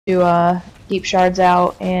to keep shards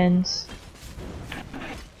out, and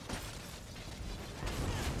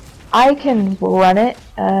I can run it.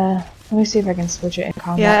 Let me see if I can switch it in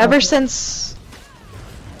combat. Yeah, ever since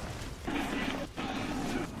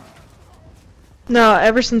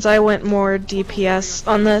I went more DPS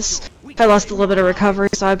on this, I lost a little bit of recovery,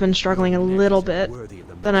 so I've been struggling a little bit more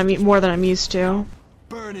than I'm used to.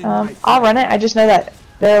 I'll run it. I just know that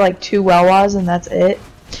there are like 2 Welwas and that's it.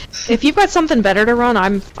 If you've got something better to run,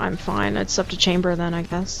 I'm fine. It's up to chamber then, I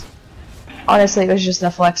guess. Honestly, it was just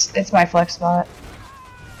a flex. It's my flex spot.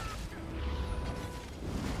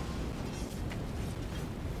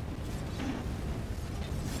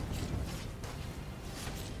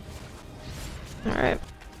 Alright.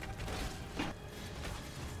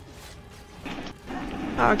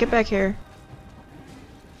 Oh, get back here.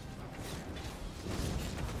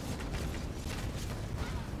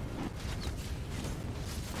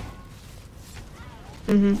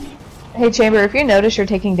 Hey Chamber, if you notice you're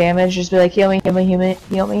taking damage, just be like, heal me, heal me, heal me,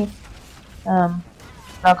 heal me.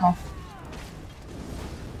 Okay.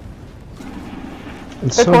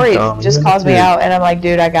 But Corey just calls me out, and I'm like,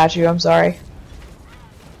 dude, I got you, I'm sorry.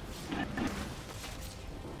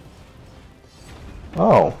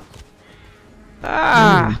 Oh.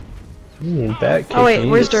 Ah! Oh wait,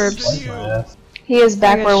 where's Derbs? He is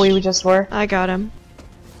back where we just were. I got him.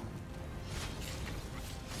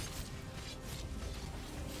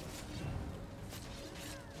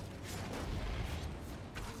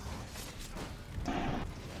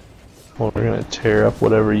 Well, we're gonna tear up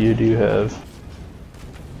whatever you do have.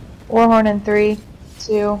 Warhorn in 3,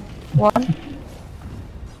 2, 1.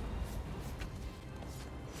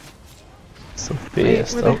 So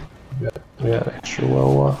fast. Oh, we got extra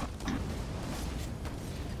Welwa.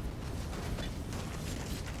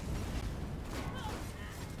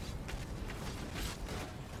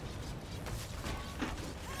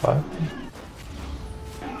 Five.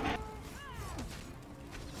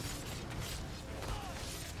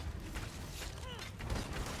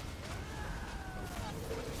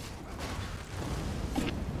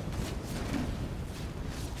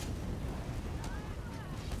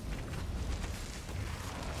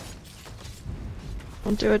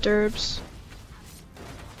 Don't do it, Derbs.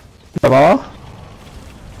 Hello?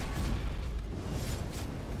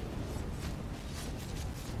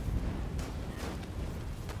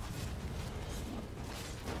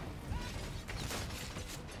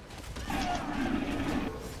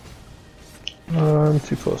 I'm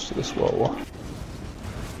too close to this Welwa.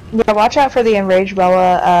 Yeah, watch out for the enraged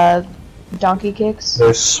Welwa donkey kicks.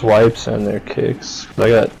 There's swipes and their kicks. I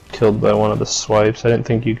got killed by one of the swipes. I didn't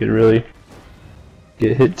think you could really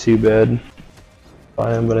get hit too bad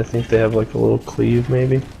by them, but I think they have like a little cleave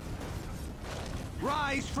maybe.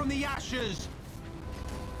 Rise from the ashes.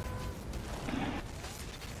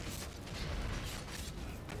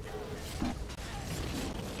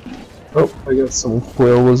 Oh, I got some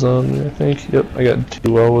Welwas on me, I think. Yep, I got 2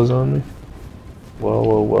 Welwas on me.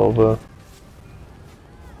 Welwa.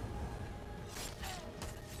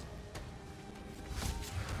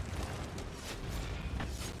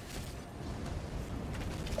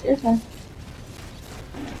 You're fine.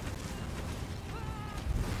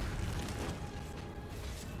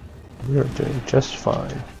 We're doing just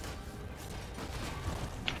fine.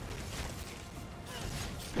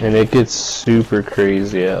 And it gets super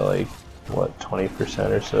crazy at like, what, 20%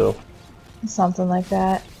 or so? Something like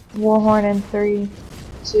that. Warhorn in 3,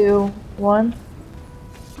 2, 1.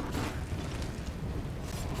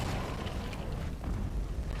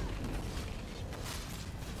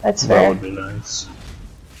 That's fair. That would be nice.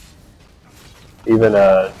 Even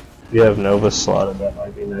you have Nova slotted, that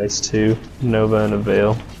might be nice too. Nova and a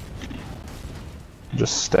Veil.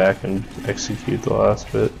 Just stack and execute the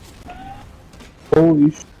last bit. Holy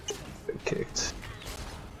shit, get kicked.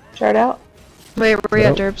 Shard out. Wait, where you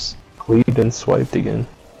at, Derbs? Cleaved and swiped again.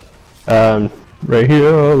 Right here,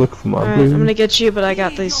 oh, look for my Alright, I'm gonna get you, but I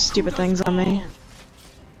got these stupid things on me.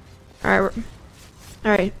 Alright,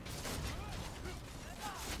 alright.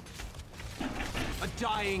 A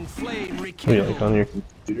dying flame Are you rekindled. like on your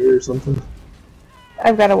computer or something?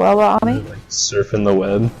 I've got a Welwa on me. Like surfing the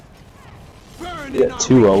web. Burn Yeah, in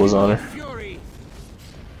 2 Welwas on her. fury.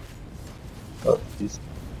 Oh, jeez.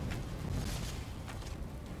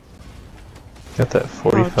 Got that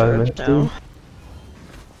 45 minute no. dude.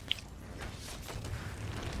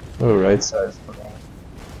 Oh, right side.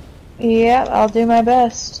 Yeah, I'll do my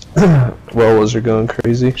best. Welwas are going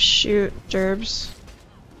crazy. Shoot, Derbs.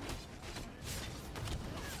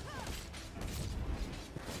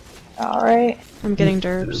 Alright. I'm getting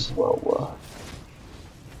Derbs. Welwa.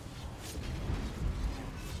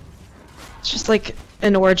 It's just like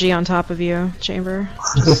an orgy on top of you, Chamber.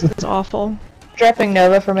 It's awful. Dropping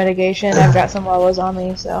Nova for mitigation. I've got some Welwas on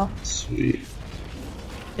me, so. Sweet.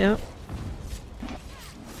 Yep.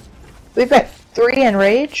 We've got 3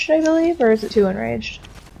 enraged, I believe, or is it 2 enraged?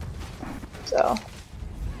 So.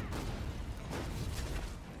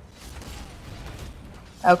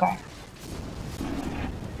 Okay.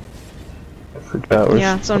 I forgot we're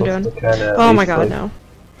Yeah, that's what I'm doing. supposed to kinda Oh at my least, god, like, no.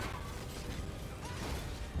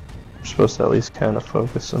 We're supposed to at least kind of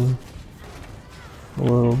focus them a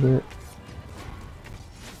little bit.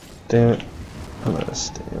 Damn it. I'm gonna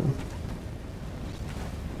stand.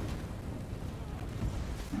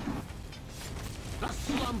 The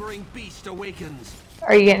slumbering beast awakens.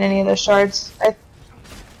 Are you getting any of those shards?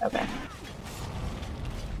 Okay.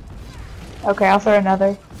 Okay, I'll throw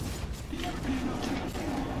another.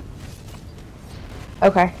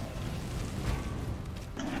 Okay.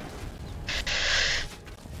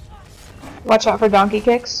 Watch out for donkey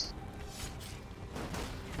kicks.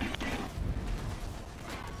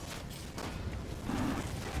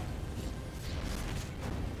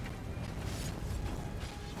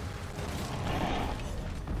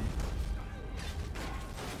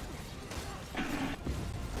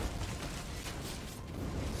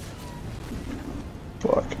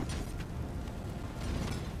 Fuck.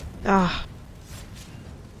 Ah.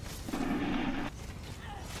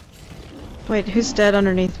 Wait, who's dead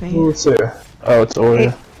underneath me? What's there? Oh, it's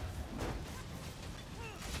Oria.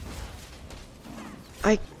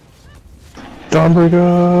 I.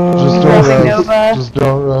 Dawnbreaker! Just Dropping don't Nova. rest. Just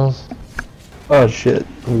don't rest. Oh shit,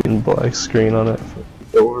 I'm getting black screen on it.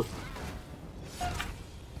 Door.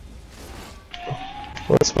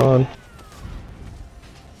 What's on?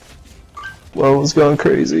 Whoa, was going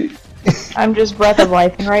crazy. I'm just breath of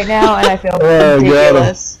life right now, and I feel Oh,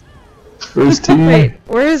 ridiculous. Where's T? Wait,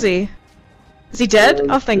 where is he? Is he dead?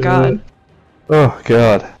 Oh, thank god. Oh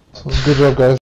god. So good job, guys.